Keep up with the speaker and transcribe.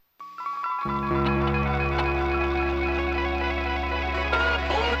All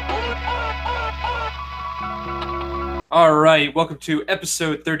right, welcome to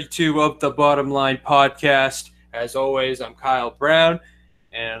episode 32 of the Bottom Line Podcast. As always, I'm Kyle Brown,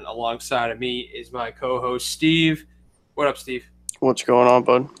 and alongside of me is my co-host Steve. What up, Steve? What's going on,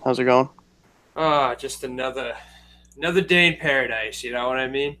 bud? How's it going? Just another day in paradise. You know what I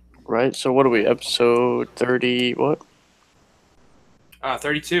mean? Right. So what are we? Episode 30? What?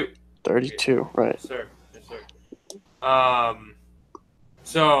 32. 32. Right. Yes, sir. Yes, sir.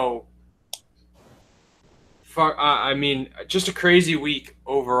 So. Just a crazy week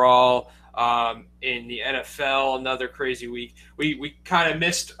overall in the NFL. Another crazy week. We kind of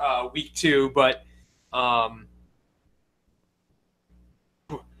missed week 2, but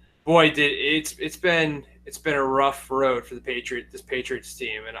boy, it's been a rough road for this Patriots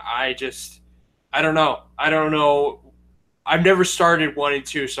team, and I don't know. I've never started 1 and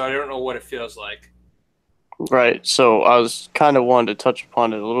 2, so I don't know what it feels like. Right. So I was kind of wanting to touch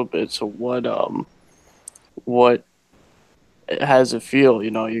upon it a little bit. So what has it feel? You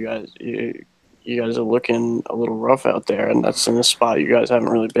know, you guys are looking a little rough out there, and that's in a spot you guys haven't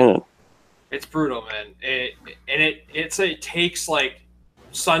really been in. It's brutal, man. It takes like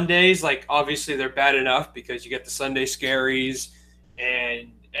Sundays. Like obviously they're bad enough because you get the Sunday scaries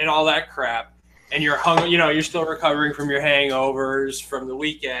and all that crap, and you're you're still recovering from your hangovers from the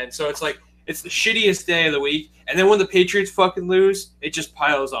weekend. So it's like it's the shittiest day of the week, and then when the Patriots fucking lose, it just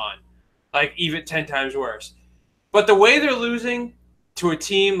piles on. Like even 10 times worse. But the way they're losing to a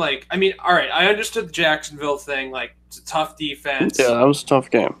team all right, I understood the Jacksonville thing. Like it's a tough defense. Yeah, that was a tough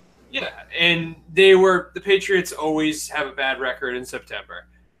game. Yeah, and the Patriots always have a bad record in September,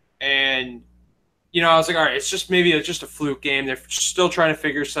 and I was like, all right, it's just just a fluke game. They're still trying to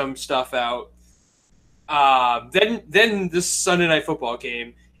figure some stuff out. Then this Sunday night football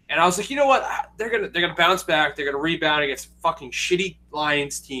game, and I was like, you know what? They're gonna bounce back. They're gonna rebound against a fucking shitty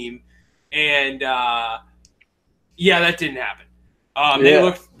Lions team. And that didn't happen. They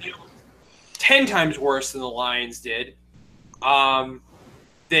looked 10 times worse than the Lions did.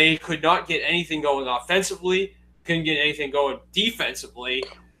 They could not get anything going offensively, couldn't get anything going defensively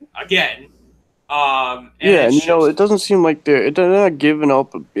again. It doesn't seem like they're not giving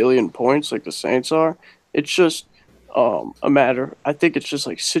up a billion points like the Saints are. It's just a matter. I think it's just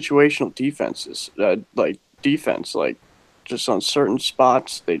like situational defenses, just on certain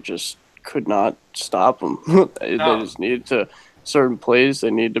spots they just could not stop them. They just needed to certain plays. They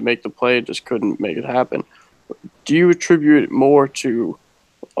needed to make the play, just couldn't make it happen. Do you attribute it more to?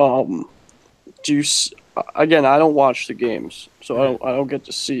 Again, I don't watch the games, so I don't get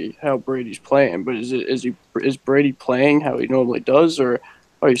to see how Brady's playing. But is Brady playing how he normally does, or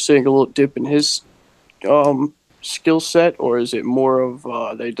are you seeing a little dip in his skill set, or is it more of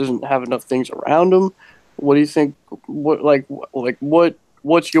that he doesn't have enough things around him? What do you think?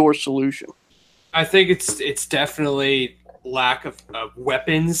 What's your solution? I think it's definitely lack of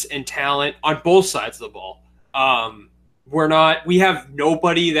weapons and talent on both sides of the ball. We have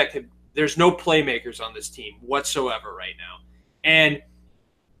nobody there's no playmakers on this team whatsoever right now. And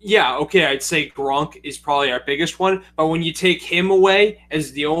yeah, okay, I'd say Gronk is probably our biggest one, but when you take him away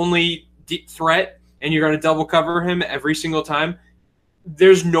as the only threat and you're going to double cover him every single time,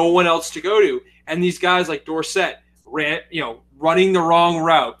 there's no one else to go to. And these guys like Dorsett running the wrong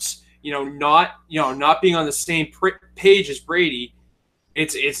routes, not being on the same page as Brady,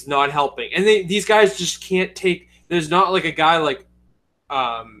 it's not helping. And these guys just can't take. There's not like a guy like,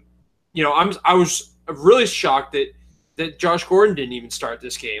 I was really shocked that Josh Gordon didn't even start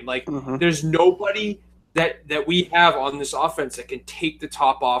this game. Like, There's nobody that we have on this offense that can take the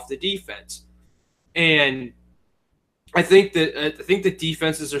top off the defense. And I think the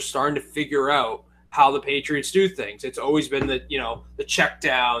defenses are starting to figure out how the Patriots do things. It's always been the check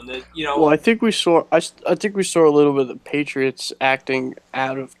down, Well, I think we saw a little bit of the Patriots acting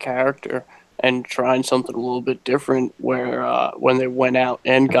out of character and trying something a little bit different. Where when they went out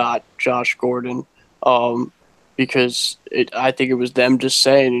and got Josh Gordon, because I think it was them just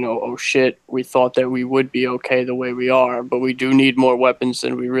saying, oh shit, we thought that we would be okay the way we are, but we do need more weapons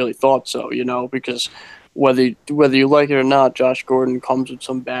than we really thought. So because. Whether you like it or not, Josh Gordon comes with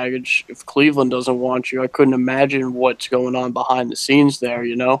some baggage. If Cleveland doesn't want you, I couldn't imagine what's going on behind the scenes there,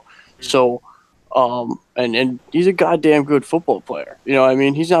 So, and he's a goddamn good football player. He's not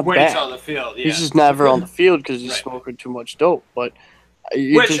when bad. He's on the field, yeah. He's just never on the field because he's smoking too much dope. But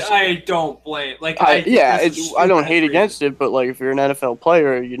I don't blame. I don't hate against it, but if you're an NFL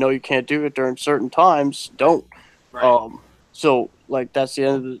player, you can't do it during certain times. Don't. Right. So that's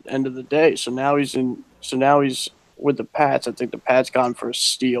the end of the day. So now he's with the Pats. I think the Pats got him for a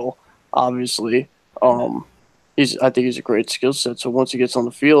steal. obviously. I think he's a great skill set. So once he gets on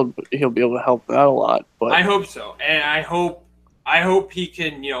the field, he'll be able to help out a lot. But I hope so, and I hope he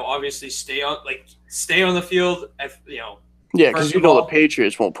can, obviously stay on the field. yeah, because First of the all,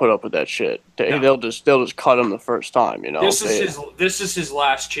 Patriots won't put up with that shit. no, They'll just cut him the first time. this is his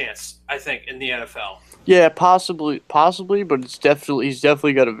last chance, I think, in the NFL. Yeah, possibly, but he's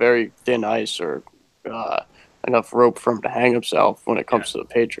definitely got a very thin ice or enough rope for him to hang himself when it Yeah, comes to the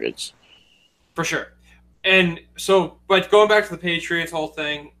Patriots. for sure. And so, but going back to the Patriots whole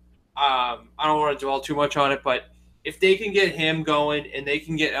thing, I don't want to dwell too much on it, but if they can get him going and they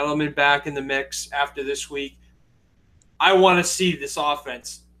can get Edelman back in the mix after this week, I want to see this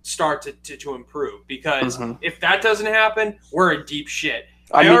offense start to improve, because if that doesn't happen, we're in deep shit.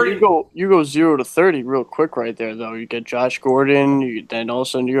 You go 0 to 30 real quick right there though. You get Josh Gordon, then all of a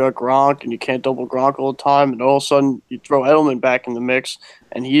sudden you got Gronk, and you can't double Gronk all the time, and all of a sudden you throw Edelman back in the mix,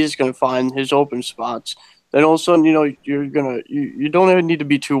 and he's going to find his open spots. Then all of a sudden you don't even need to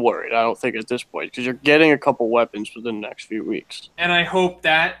be too worried. I don't think at this point, because you're getting a couple weapons within the next few weeks. And I hope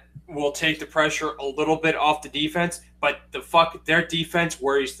that will take the pressure a little bit off the defense, but their defense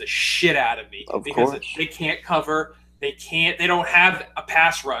worries the shit out of me, because they can't cover. They don't have a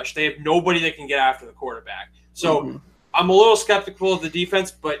pass rush. They have nobody that can get after the quarterback. So I'm a little skeptical of the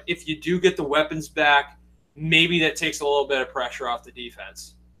defense, but if you do get the weapons back, maybe that takes a little bit of pressure off the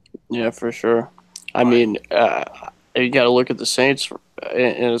defense. Yeah, for sure. I mean, you got to look at the Saints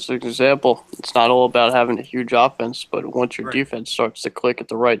as an example. It's not all about having a huge offense, but once your defense starts to click at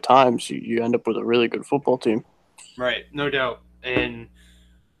the right times, you end up with a really good football team. Right, no doubt. And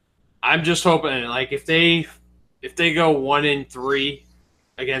I'm just hoping, like, if they go 1-3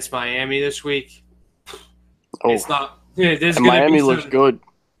 against Miami this week, it's not. And Miami looks good.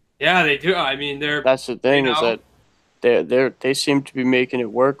 Yeah, they do. I mean, that's the thing is that they seem to be making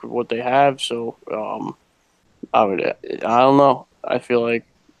it work with what they have. So I don't know. I feel like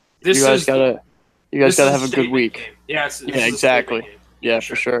you guys gotta have a good week. Game. Yeah, exactly. Yeah,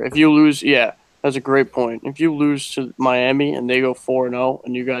 for sure. If you lose, that's a great point. If you lose to Miami and they go 4-0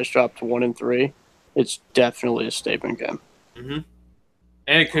 and you guys drop to 1-3, it's definitely a statement game. Mm-hmm.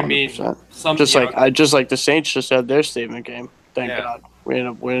 And it could 100%. Mean something. Just like the Saints just had their statement game. Thank God we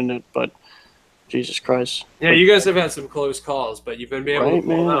ended up winning it, but Jesus Christ. Yeah, you guys have had some close calls, but you've been able to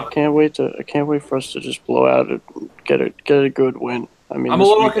pull out. I can't wait for us to just blow out and get a good win. I mean, I'm a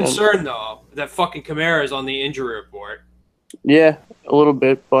little concerned though that fucking Kamara is on the injury report. Yeah, a little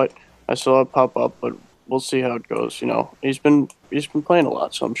bit, but I saw it pop up, but we'll see how it goes. He's been playing a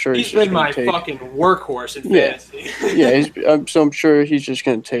lot, so I'm sure he's been my fucking workhorse in fantasy. So I'm sure he's just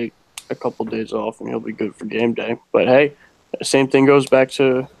going to take a couple days off and he'll be good for game day. But hey, the same thing goes back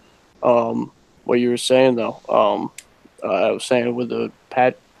to what you were saying though. I was saying with the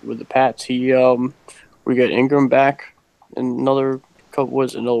Pats, we got Ingram back in another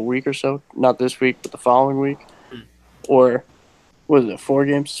week or so. Not this week, but the following week, or was it a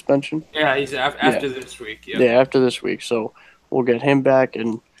 4-game suspension? Yeah, he's after this week. Yeah, after this week. So we'll get him back,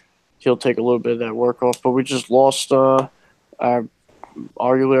 and he'll take a little bit of that work off. But we just lost arguably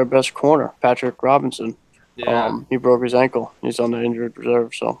our best corner, Patrick Robinson. Yeah. He broke his ankle. He's on the injured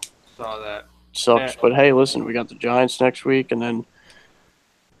reserve. So saw that. Sucks. Yeah. But hey, listen, we got the Giants next week, and then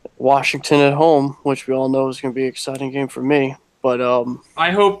Washington at home, which we all know is going to be an exciting game for me. But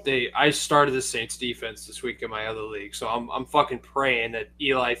I started the Saints defense this week in my other league, so I'm fucking praying that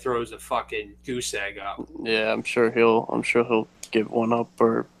Eli throws a fucking goose egg up. Yeah, I'm sure he'll give one up,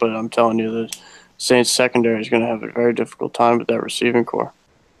 but I'm telling you, the Saints secondary is going to have a very difficult time with that receiving core.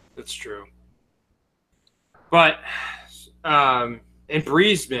 That's true. But and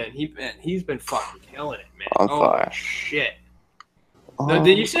Breeze, man, he's been fucking killing it, man. On fire. Shit.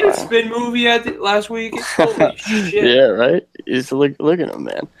 Did you see the spin movie last week? Holy shit. Yeah, right? Look at him,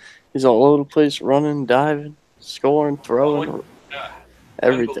 man. He's all over the place, running, diving, scoring, throwing,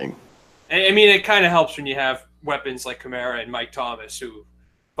 everything. I mean, it kind of helps when you have weapons like Kamara and Mike Thomas, who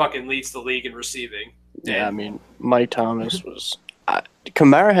fucking leads the league in receiving. Yeah, I mean, Mike Thomas was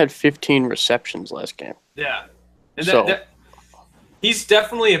Kamara had 15 receptions last game. Yeah. And he's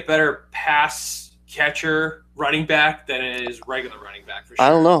definitely a better pass catcher running back than it is regular running back, for sure. I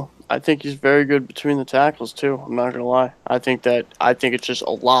don't know. I think he's very good between the tackles too. I'm not gonna lie. I think it's just a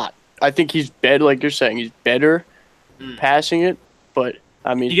lot. I think he's better, like you're saying. He's better passing it, but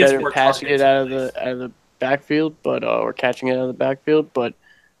I mean, he's better passing it out of the backfield, but or catching it out of the backfield. But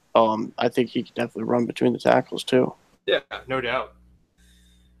I think he can definitely run between the tackles too. Yeah, no doubt.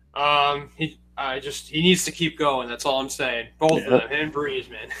 He needs to keep going. That's all I'm saying. Both of them, and Breeze,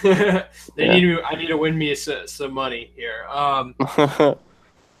 man. I need to win me some money here.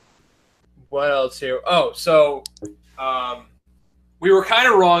 What else here? Oh, so we were kind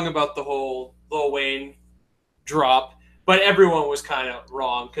of wrong about the whole Lil Wayne drop, but everyone was kind of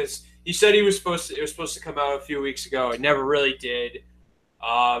wrong because he said it was supposed to come out a few weeks ago. It never really did.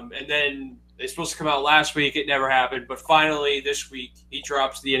 And then it's supposed to come out last week. It never happened. But finally, this week, he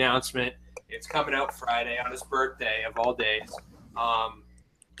drops the announcement. It's coming out Friday on his birthday of all days.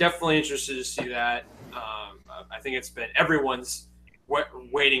 Definitely interested to see that. I think it's been everyone's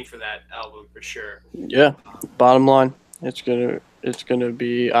waiting for that album for sure. Yeah. Bottom line, it's gonna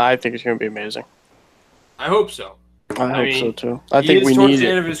be. I think it's gonna be amazing. I hope so. I mean, so too. I think we need the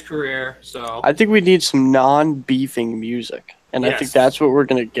end of his career, so I think we need some non-beefing music, and yes. I think that's what we're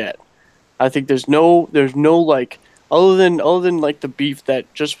gonna get. I think there's no like other than like the beef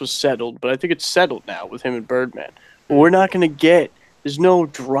that just was settled, but I think it's settled now with him and Birdman. But we're not gonna get. There's no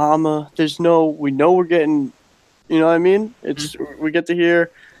drama. There's no. We know we're getting. You know what I mean? It's we get to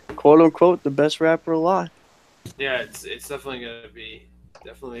hear, quote unquote, the best rapper alive. Yeah, it's definitely gonna be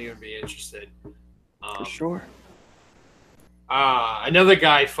interesting. For sure. Another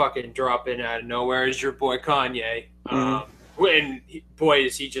guy fucking dropping out of nowhere is your boy Kanye. Boy,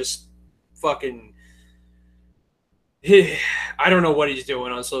 is he just fucking. I don't know what he's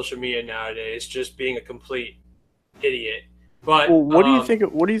doing on social media nowadays, just being a complete idiot. But well, what do you think?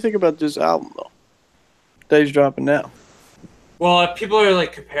 What do you think about this album though? That he's dropping now. Well, people are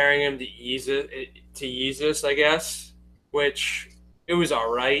like comparing him to Yeezus, I guess, which it was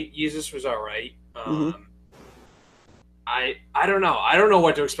all right. Yeezus was all right. I don't know. I don't know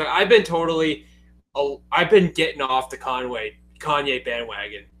what to expect. I've been getting off the Kanye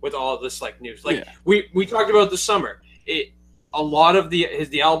bandwagon with all of this like news. Like we talked about this summer. A lot of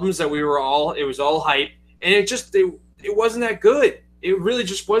the albums that it was all hype, and it wasn't that good. It really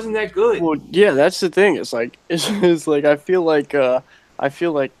just wasn't that good. Well, yeah, that's the thing. It's like I feel like dude,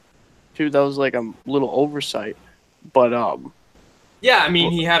 that was like a little oversight, but yeah, I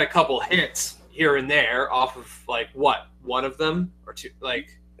mean, he had a couple hits here and there off of like what, one of them or two,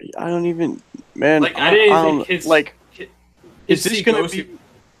 like I don't even, man. Like I didn't think is this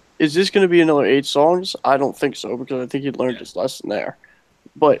gonna be another 8 songs? I don't think so because I think he learned his lesson there.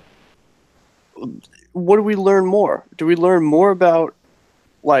 But what do we learn more? Do we learn more about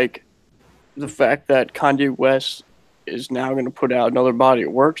like the fact that Kanye West is now going to put out another body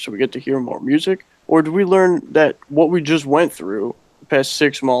of work so we get to hear more music? Or do we learn that what we just went through the past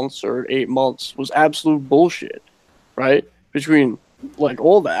 6 months or 8 months was absolute bullshit, right? Between like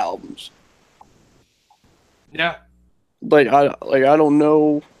all the albums. Yeah. I don't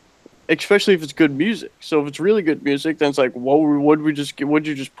know, especially if it's good music. So if it's really good music, then it's like, what'd you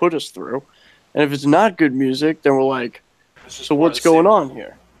just put us through? And if it's not good music, then we're like, so what's going on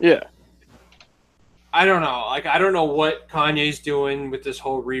here? Yeah. I don't know. Like, I don't know what Kanye's doing with this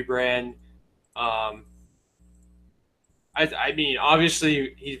whole rebrand. I mean,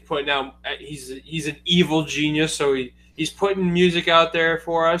 obviously he's putting out. He's an evil genius, so he's putting music out there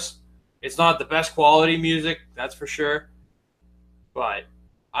for us. It's not the best quality music, that's for sure. But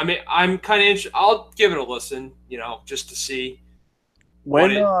I mean, I'm kind of. I'll give it a listen, just to see.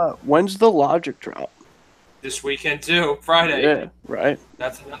 When's the Logic drop? This weekend too, Friday. Yeah, right.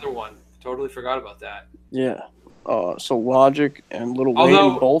 That's another one. Totally forgot about that. Yeah. So Logic and Lil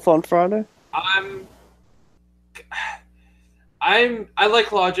Wayne both on Friday. I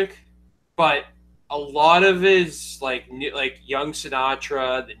like Logic, but a lot of his like Young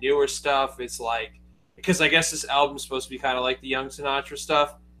Sinatra, the newer stuff. It's like because I guess this album's supposed to be kind of like the Young Sinatra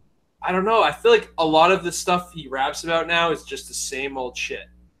stuff. I don't know. I feel like a lot of the stuff he raps about now is just the same old shit.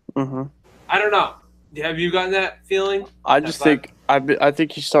 Mm-hmm. I don't know. Have you gotten that feeling? I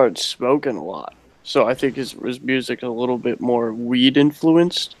think he started smoking a lot, so I think his music is a little bit more weed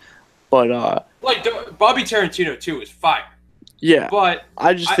influenced. But like Bobby Tarantino too is fire. Yeah, but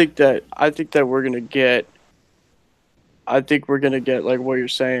I think that we're gonna get. I think we're gonna get like what you're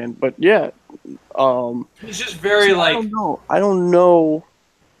saying, but yeah, it's just very like I don't know.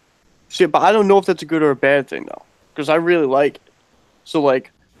 See, but I don't know if that's a good or a bad thing though, because I really like it.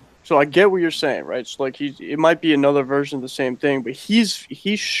 So I get what you're saying, right? So like it might be another version of the same thing, but he's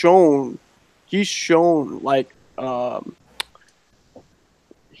shown like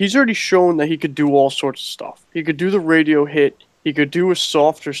he's already shown that he could do all sorts of stuff. He could do the radio hit. He could do a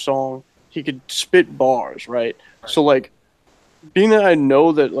softer song. He could spit bars, right? So like, being that I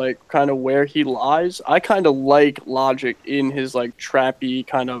know that like kind of where he lies, I kind of like Logic in his like trappy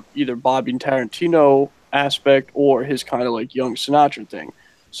kind of either Bobby Tarantino aspect or his kind of like Young Sinatra thing.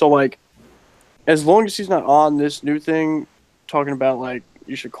 So like, as long as he's not on this new thing, talking about like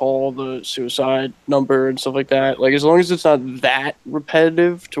you should call the suicide number and stuff like that. Like as long as it's not that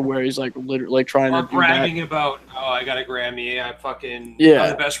repetitive to where he's like literally like trying Or to do that. bragging about, oh, I got a Grammy, I'm Yeah.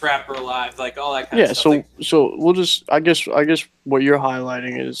 the best rapper alive, like all that kind Yeah, of stuff. so we'll just I guess what you're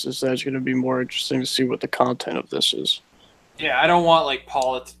highlighting is that it's going to be more interesting to see what the content of this is. Yeah, I don't want like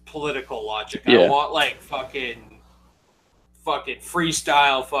political logic. Yeah. I want like fucking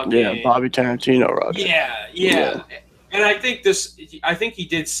freestyle, fucking Yeah, Bobby Tarantino, Roger. Yeah. And I think he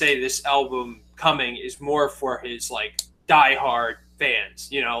did say this album coming is more for his like diehard fans,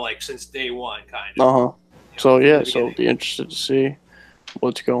 you know, like since day one, kind of. Uh huh. So yeah, so be interested to see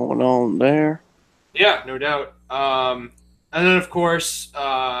what's going on there. Yeah, no doubt. And then of course,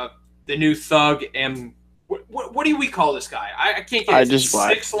 the new Thug and what do we call this guy? I can't get it. Is it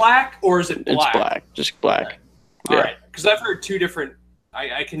Black. Six Lack or is it Black? It's Black, just Black. Okay. All right, because I've heard two different.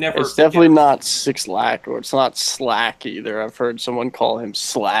 I can never. It's definitely not Six Lack, or it's not Slack either. I've heard someone call him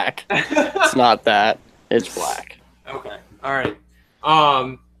Slack. It's not that. It's Black. Okay. All right.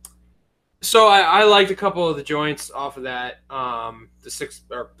 So I liked a couple of the joints off of that.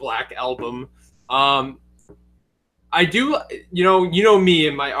 The Black album. I do. You know me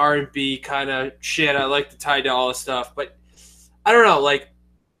and my R&B kind of shit. I like the Ty Dolla stuff, but I don't know. Like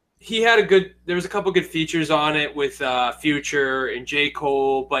he had there was a couple good features on it with Future and J.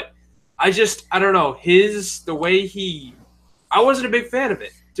 Cole, but I don't know. The way I wasn't a big fan of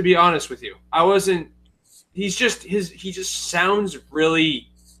it, to be honest with you. I wasn't. He just sounds really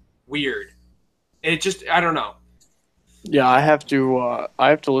weird. I don't know. Yeah, I have to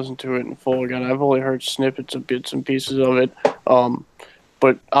listen to it in full again. I've only heard snippets of bits and pieces of it.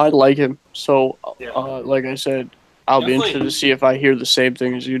 But I like him. So, like I said, I'll be interested to see if I hear the same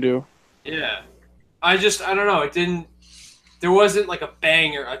thing as you do. Yeah. I don't know. There wasn't like a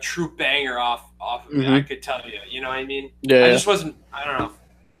true banger off of it, I could tell you. You know what I mean? Yeah. I just wasn't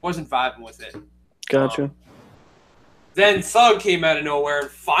vibing with it. Gotcha. Then Thug came out of nowhere and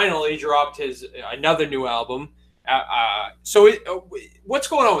finally dropped his another new album. So what's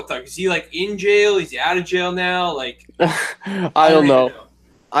going on with Thug? Is he like in jail? Is he out of jail now? Like, I don't know.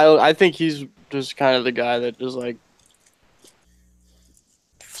 I think he's just kind of the guy that just like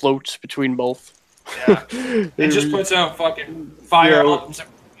floats between both. Yeah, and just puts out fucking fire albums.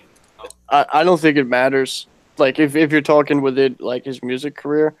 I don't think it matters. Like if you're talking with it like his music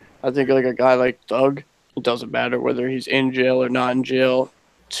career, I think like a guy like Thug, it doesn't matter whether he's in jail or not in jail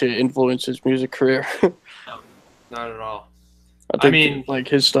to influence his music career. No, not at all. I mean, like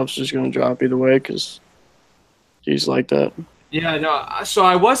his stuff's just gonna drop either way because he's like that. Yeah, no. So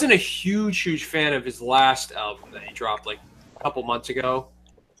I wasn't a huge fan of his last album that he dropped like a couple months ago,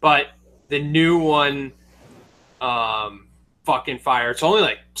 but the new one, fucking fire. It's only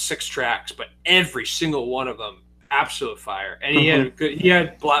like 6 tracks, but every single one of them absolute fire. And he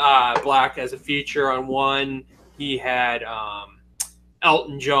had Black as a feature on one. He had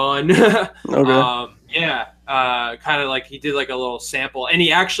Elton John. Okay. Kind of like he did like a little sample, and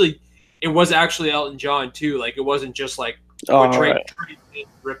it was actually Elton John too. Like it wasn't just like Drake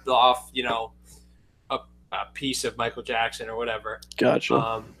ripped off, you know, a piece of Michael Jackson or whatever.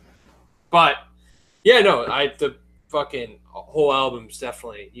 Gotcha. But yeah, no, the fucking whole album's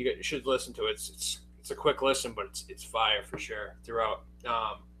definitely you should listen to it. It's a quick listen, but it's fire for sure throughout.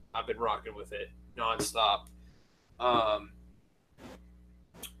 I've been rocking with it nonstop.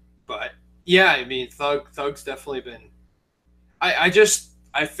 But yeah, I mean, Thug's definitely been. I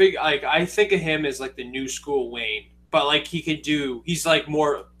think of him as like the new school Wayne, but like he's like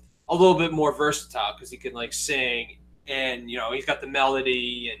a little bit more versatile because he can like sing and you know he's got the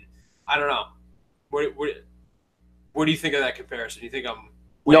melody and I don't know. What do you think of that comparison? Do you think I'm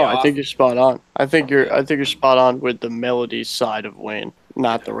way off? I think you're spot on. I think you're spot on with the melody side of Wayne,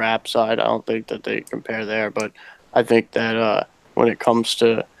 not the rap side. I don't think that they compare there, but I think that when it comes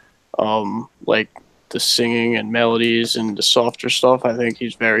to like the singing and melodies and the softer stuff, I think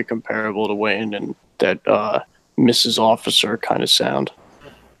he's very comparable to Wayne and that Mrs. Officer kind of sound.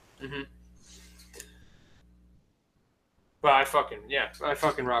 Mm-hmm. But I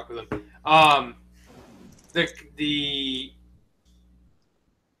fucking rock with him. The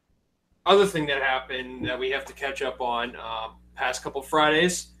other thing that happened that we have to catch up on past couple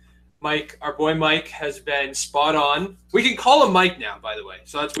Fridays, Mike, our boy Mike, has been spot on. We can call him Mike now, by the way.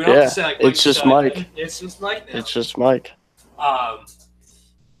 So we don't have to say like it's just Mike. It's just Mike now. It's just Mike.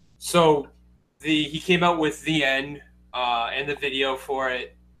 So he came out with The End and the video for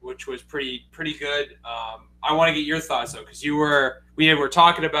it, which was pretty good. I want to get your thoughts though, because we were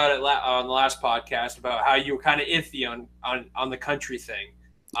talking about it on the last podcast about how you were kind of iffy on the country thing.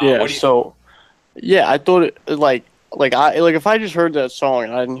 I thought it like like if I just heard that song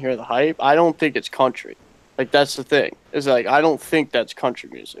and I didn't hear the hype, I don't think it's country. Like that's the thing. Is like I don't think that's country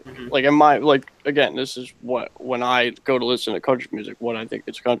music. Mm-hmm. Like in my like again, this is what when I go to listen to country music, what I think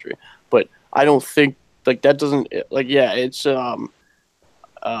it's country. But I don't think like that doesn't like yeah, it's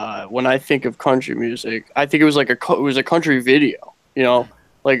when I think of country music, I think it was like it was a country video, you know,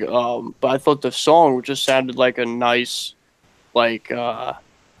 like but I thought the song just sounded like a nice like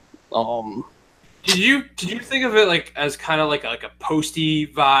um Did you think of it like as kind of like a posty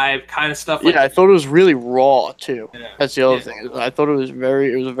vibe kind of stuff? Like yeah, I thought it was really raw too. yeah, That's the other yeah, thing. I thought it was a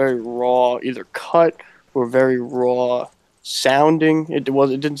very raw either cut or very raw sounding. It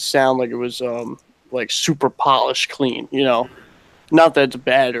didn't sound like it was like super polished clean, you know. Not that it's a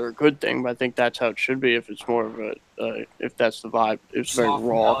bad or a good thing, but I think that's how it should be if it's more of a if that's the vibe. It's very soft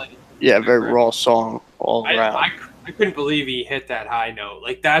raw. melody. Yeah, very raw song all around. I couldn't believe he hit that high note.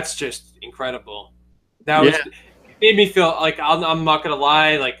 Like that's just incredible. That Yeah, was it made me feel like I'm not gonna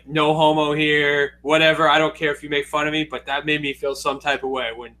lie, like no homo here, whatever. I don't care if you make fun of me, but that made me feel some type of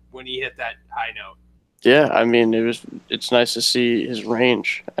way when he hit that high note. yeah. I mean, it's nice to see his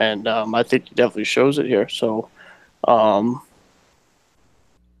range, and I think he definitely shows it here. So, um,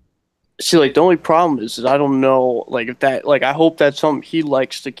 see, like the only problem is that I don't know, like if that, like I hope that's something he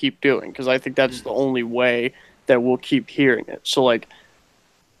likes to keep doing because I think that's the only way that we'll keep hearing it. So like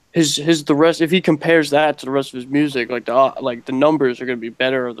his the rest, if he compares that to the rest of his music, like the numbers are gonna be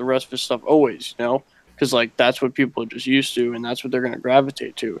better of the rest of his stuff always, you know, because like that's what people are just used to and that's what they're gonna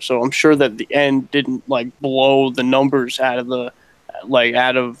gravitate to. So I'm sure that the end didn't like blow the numbers out of the like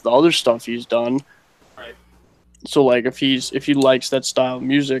out of the other stuff he's done. Right. So like if he likes that style of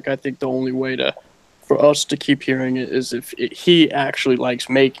music, I think the only way to for us to keep hearing it is if he actually likes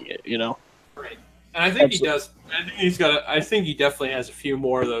making it, you know. Right. And I think he Absolutely. does. I think he's got. I think he definitely has a few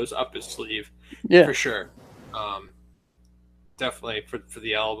more of those up his sleeve, Yeah, for sure. Um, Definitely for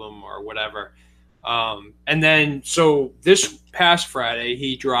the album or whatever. And then so this past Friday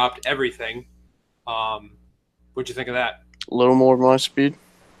he dropped everything. What'd you think of that? a little more my speed,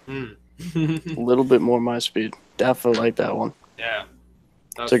 Mm. a little bit more my speed. Definitely like that one. Yeah,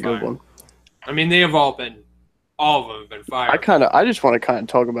 that It's was a good fire. one. I mean, they have all of them have been fire. I just want to kind of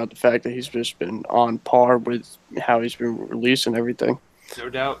talk about the fact that he's just been on par with how he's been releasing everything. No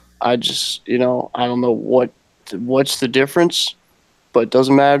doubt. I just, you know, I don't know what's the difference, but it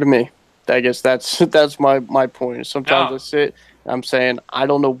doesn't matter to me. I guess that's my point. Sometimes No, I sit, I'm saying I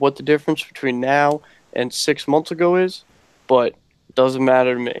don't know what the difference between now and 6 months ago is, but it doesn't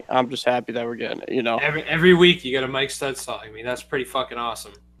matter to me. I'm just happy that we're getting it, you know. every week you got a Mike Stud song. I mean, that's pretty fucking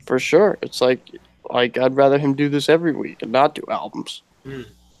awesome. For sure. It's like I'd rather him do this every week and not do albums. Mm.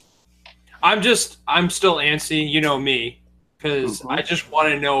 I'm still antsy. You know me, because I just want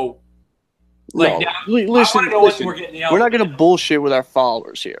to know. Like No, now, I want listen, to know when listen. we're getting the We're album. not gonna bullshit with our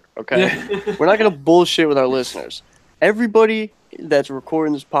followers here, okay? We're not gonna bullshit with our listeners. Everybody that's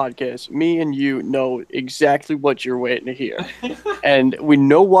recording this podcast, me and you know exactly what you're waiting to hear, and we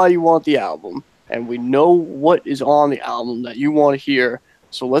know why you want the album, and we know what is on the album that you want to hear.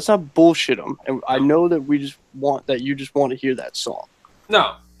 So let's not bullshit them. And I know that you just want to hear that song.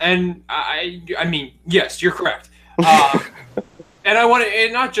 No, and I mean, yes, you're correct. And I want to,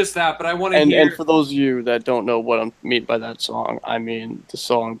 and not just that, but I want to And hear. for those of you that don't know what I mean by that song, I mean the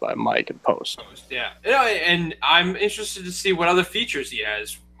song by Mike and Post. Yeah, and I'm interested to see what other features he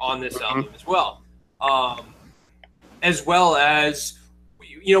has on this album as well as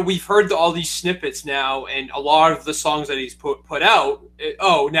we've heard all these snippets now, and a lot of the songs that he's put out.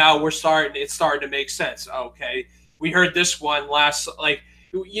 Now it's starting to make sense. Okay, we heard this one last, like,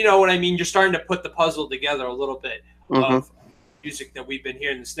 you know what I mean. You're starting to put the puzzle together a little bit Mm-hmm. of music that we've been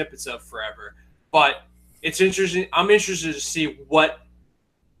hearing the snippets of forever. But it's interesting. I'm interested to see what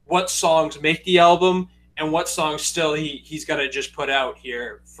songs make the album and what songs still he's got to just put out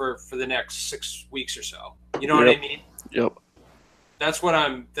here for the next 6 weeks or so. You know what I mean? Yep. That's what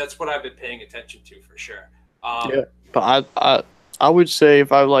I've been paying attention to for sure. Yeah, but I would say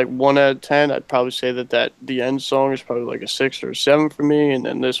if I like 1 out of 10, I'd probably say that the end song is probably like a 6 or a 7 for me, and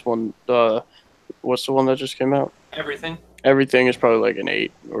then this one, what's the one that just came out? Everything. Everything is probably like an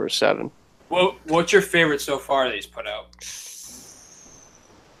 8 or a 7. What's your favorite so far that he's put out?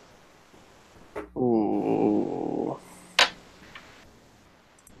 Ooh.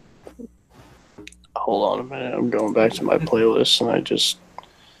 Hold on a minute. I'm going back to my playlist, and I just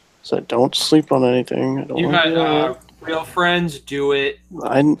said, "Don't sleep on anything." I don't. You wanna do got that. Real Friends, Do It.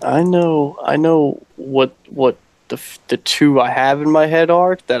 I know what the two I have in my head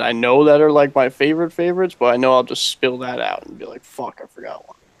are that I know that are like my favorites, but I know I'll just spill that out and be like, "Fuck, I forgot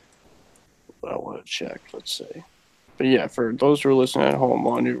one." But I want to check. Let's see. But yeah, for those who are listening at home,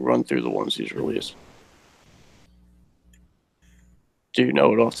 why don't you run through the ones he's released? Do you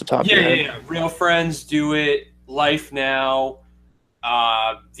know it off the top of your head? Yeah. Real Friends, Do It, Life Now,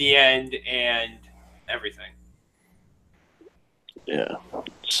 The End, and Everything. Yeah.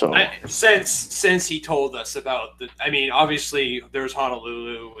 So since he told us about obviously there's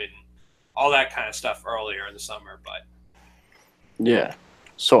Honolulu and all that kind of stuff earlier in the summer, but yeah.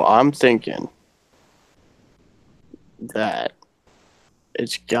 So I'm thinking that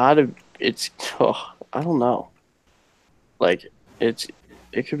it's I don't know. Like it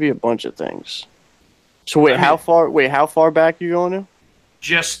could be a bunch of things. So how far back are you going to?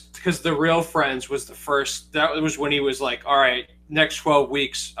 Just because The Real Friends was the first, that was when he was like, all right, next 12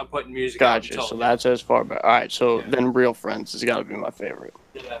 weeks I'm putting music out. Gotcha. So that's as far back. All right. So then Real Friends has got to be my favorite.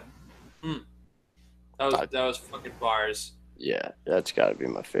 Yeah. That was fucking bars. Yeah, that's got to be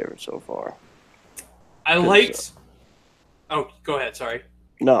my favorite so far. I liked. Oh, go ahead. Sorry.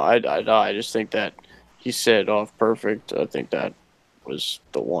 No, I just think that he set it off perfect. I think that was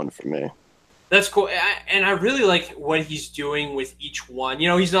the one for me. That's cool, and I really like what he's doing with each one. You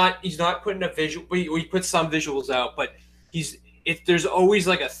know, he's not putting a visual. He puts some visuals out, but there's always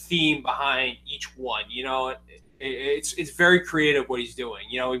like a theme behind each one. You know, it's very creative what he's doing.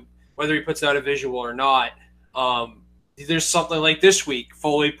 You know, whether he puts out a visual or not. There's something like this week,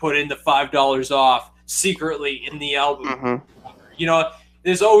 Foley put in the $5 off secretly in the album. Mm-hmm. You know,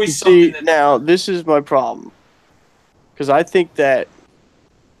 there's always something. Now this is my problem, because I think that.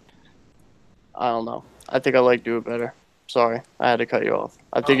 I don't know. I think I like Do It better. Sorry, I had to cut you off.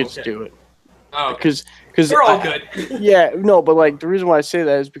 I think it's Do It. Oh, because they're all good. Yeah, no, but like the reason why I say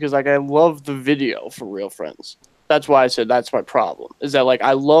that is because like I love the video for Real Friends. That's why I said that's my problem. Is that like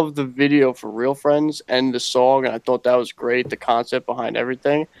I love the video for Real Friends and the song, and I thought that was great, the concept behind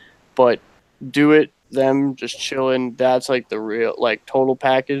everything. But Do It, them just chilling, that's like the real like total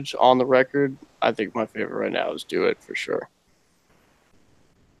package on the record. I think my favorite right now is Do It for sure.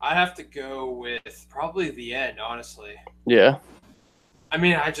 I have to go with probably The End, honestly. Yeah. I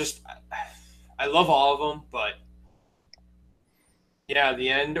mean, I love all of them, but yeah, The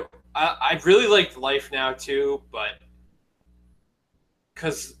End. I really liked Life Now too, but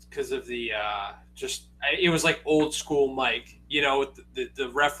because of the it was like old school Mike, you know, with the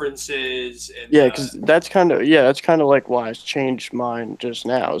references and yeah, because that's kind of like why I changed mine just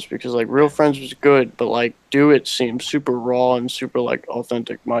now, is because like Real Friends was good, but like Do It seemed super raw and super like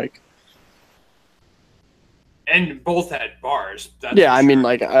authentic Mike. And both had bars. Yeah, I mean,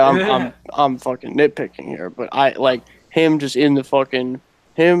 like I'm fucking nitpicking here, but I like him just in the fucking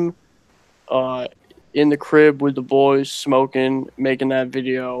in the crib with the boys smoking, making that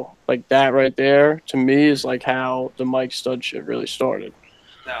video, like that right there to me is like how the Mike Stud shit really started.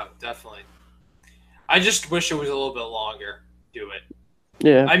 No, definitely. I just wish it was a little bit longer. Do It.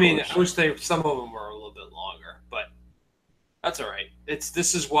 Yeah, I mean, I wish some of them were a little bit longer, but that's all right.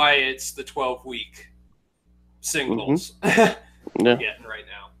 This is why it's the 12-week singles yeah. getting right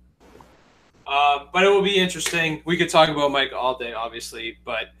now. But it will be interesting. We could talk about Mike all day, obviously,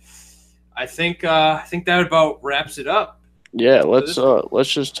 but I think that about wraps it up. Yeah,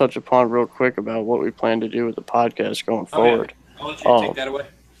 let's just touch upon real quick about what we plan to do with the podcast going forward. Yeah. I'll let you take that away.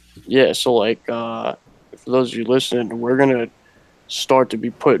 Yeah, so like for those of you listening, we're gonna start to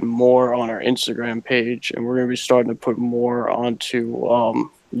be putting more on our Instagram page, and we're gonna be starting to put more onto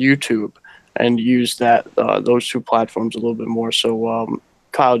YouTube and use those two platforms a little bit more. So,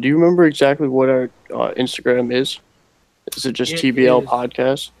 Kyle, do you remember exactly what our Instagram is? Is it just TBL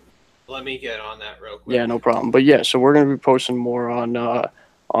Podcast? Let me get on that real quick. Yeah, no problem. But yeah, so we're going to be posting more on our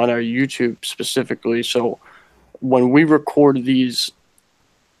YouTube specifically. So when we record these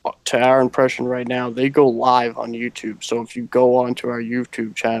to our impression right now, they go live on YouTube. So if you go onto our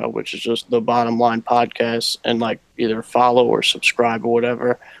YouTube channel, which is just The Bottom Line Podcast, and like either follow or subscribe or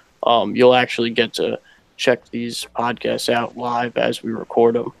whatever, you'll actually get to check these podcasts out live as we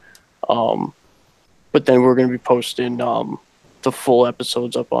record them. But then we're going to be posting the full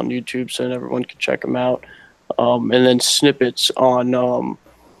episodes up on YouTube so that everyone can check them out. And then snippets on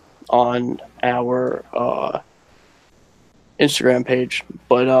our Instagram page.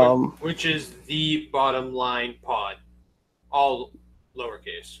 But which is The Bottom Line Pod, all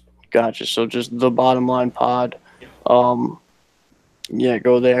lowercase. Gotcha. So just The Bottom Line Pod. Yeah,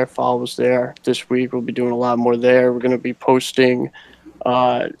 go there, follow us there. This week we'll be doing a lot more there. We're going to be posting.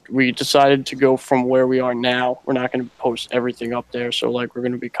 We decided to go from where we are now. We're not going to post everything up there. So like we're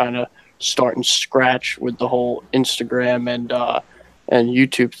going to be kind of starting scratch with the whole Instagram and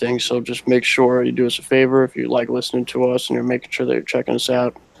YouTube thing. So just make sure you do us a favor if you like listening to us and you're making sure that you're checking us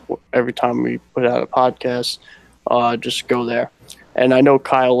out every time we put out a podcast. just go there. And I know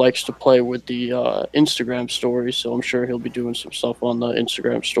Kyle likes to play with the Instagram story, so I'm sure he'll be doing some stuff on the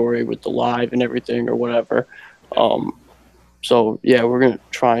Instagram story with the live and everything or whatever. So yeah, we're gonna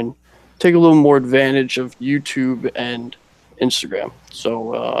try and take a little more advantage of YouTube and Instagram.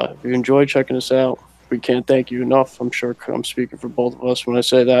 So if you enjoy checking us out, we can't thank you enough. I'm sure I'm speaking for both of us when I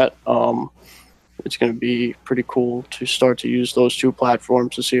say that. It's going to be pretty cool to start to use those two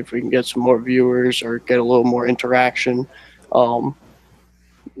platforms to see if we can get some more viewers or get a little more interaction,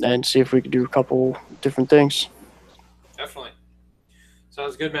 and see if we can do a couple different things. Definitely.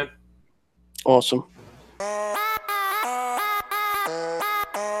 Sounds good, man. Awesome.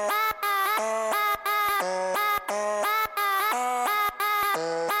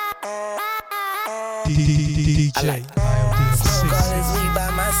 DJ. Smoke all this weed by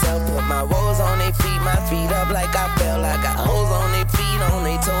myself, put my woes on they feet, my feet up like I fell. I got hoes on they feet, on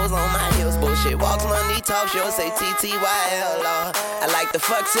they toes, on my heels. Bullshit walks, money talks, you'll say TTYL. I like to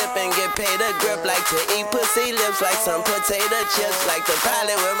fuck, sip, and get paid a grip. Like to eat pussy lips, like some potato chips. Like to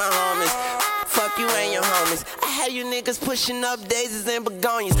pilot with my homies. Fuck you and your homies. I had you niggas pushing up daisies and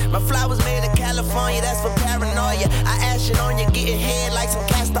begonias. My flowers made in California, that's for paranoia. I ash it on you, getting head like some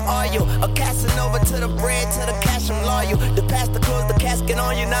castor oil. Or casting over to the bread, to the cash, I'm loyal. The pastor closed the casket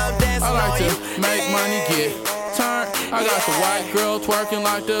on you, now I'm dancing on you. I like to make money, get turned. I got the white girl twerking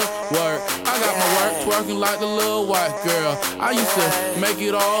like the work. I got my work twerking like the little white girl. I used to make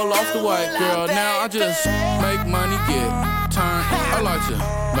it all off the white girl. Now I just make money, get turned. I like to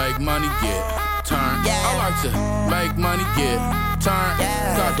make money, get turned. I like to make money, get turned.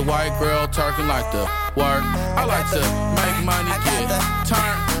 Got the white girl twerking like the work. I like to make money, get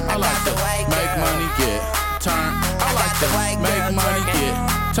turned. I like to make money, get turned. I like to make money, get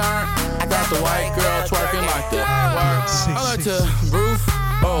turned. I got the white girl twerking like the work. I like to roof,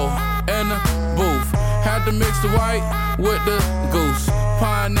 in the booth. Had to mix the white with the goose.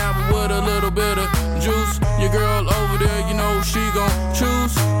 Pineapple with a little bit of juice. Your girl over there, you know she gon'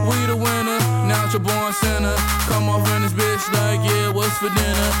 choose. We the winner, now you're born sinner. Come off in this bitch like, yeah, what's for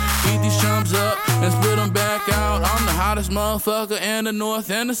dinner? Eat these chumps up and spit them back out. I'm the hottest motherfucker in the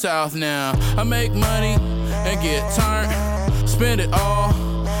north and the south now. I make money and get turned. Spend it all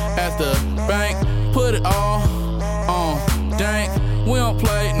at the bank. Put it all on dank. We don't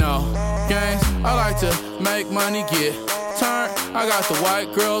play no games. I like to make money, get turned. I got the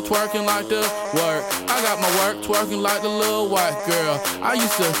white girl twerking like the work. I got my work twerking like the little white girl. I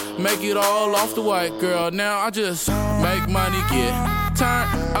used to make it all off the white girl. Now I just make money, get turned.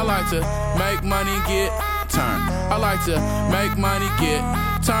 I like to make money, get turned. I like to make money, get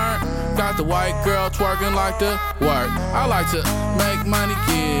turned. Got the white girl twerking like the work. I like to make money,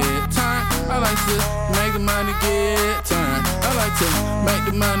 get turned. I like to make the money, get turned. I like to make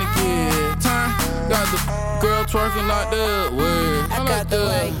the money, get turned. Got the girl twerking like the work. I got the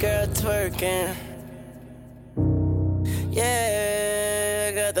white girl twerking. Yeah,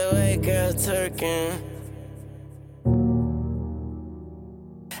 I got the white girl twerking.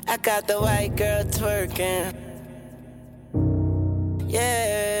 I got the white girl twerking.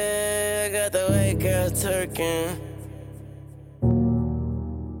 Yeah, I got the white girl twerking.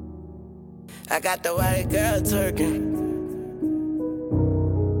 I got the white girl twerking.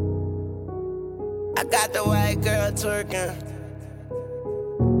 I got the white girl twerking.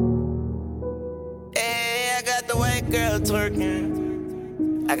 Hey, I got the white girl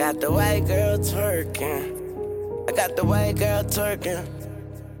twerking. I got the white girl twerking. I got the white girl twerking.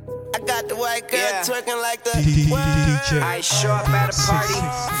 I got the white girl twerking like the DJ. I show up at a party,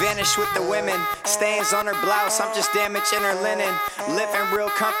 vanish with the women. Stains on her blouse, I'm just damaging her linen. Living real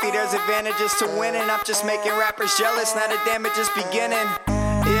comfy, there's advantages to winning. I'm just making rappers jealous, now the damage is beginning.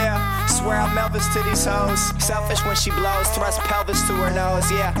 Yeah, swear I'm Elvis to these hoes. Selfish when she blows, thrust pelvis to her nose.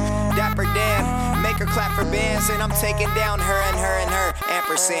 Yeah, Dapper Dan, make her clap for bands. And I'm taking down her and her and her.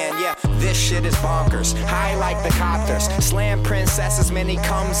 Ampersand, yeah, this shit is bonkers. High like the copters. Slam princesses, man, he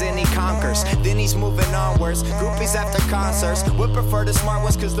comes and he conquers. Then he's moving onwards. Groupies after concerts. Would prefer the smart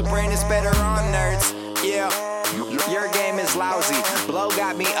ones cause the brain is better on nerds. Yeah. Your game is lousy. Blow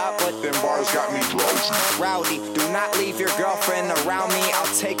got me up, but them bars got me drowsy. Rowdy, do not leave your girlfriend around me.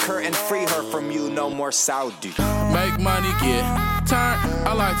 I'll take her and free her from you. No more Saudi. Make money, get turned.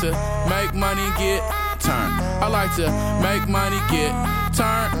 I like to make money, get turned. I like to make money, get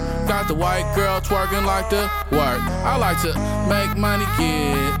turned. Got the white girl twerking like the work. I like to make money,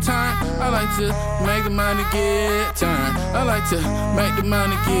 get turned. I like to make the money, get turned. I like to make the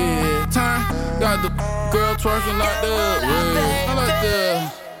money, get turned. Got the girl twerking like the work. I like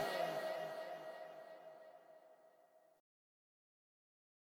the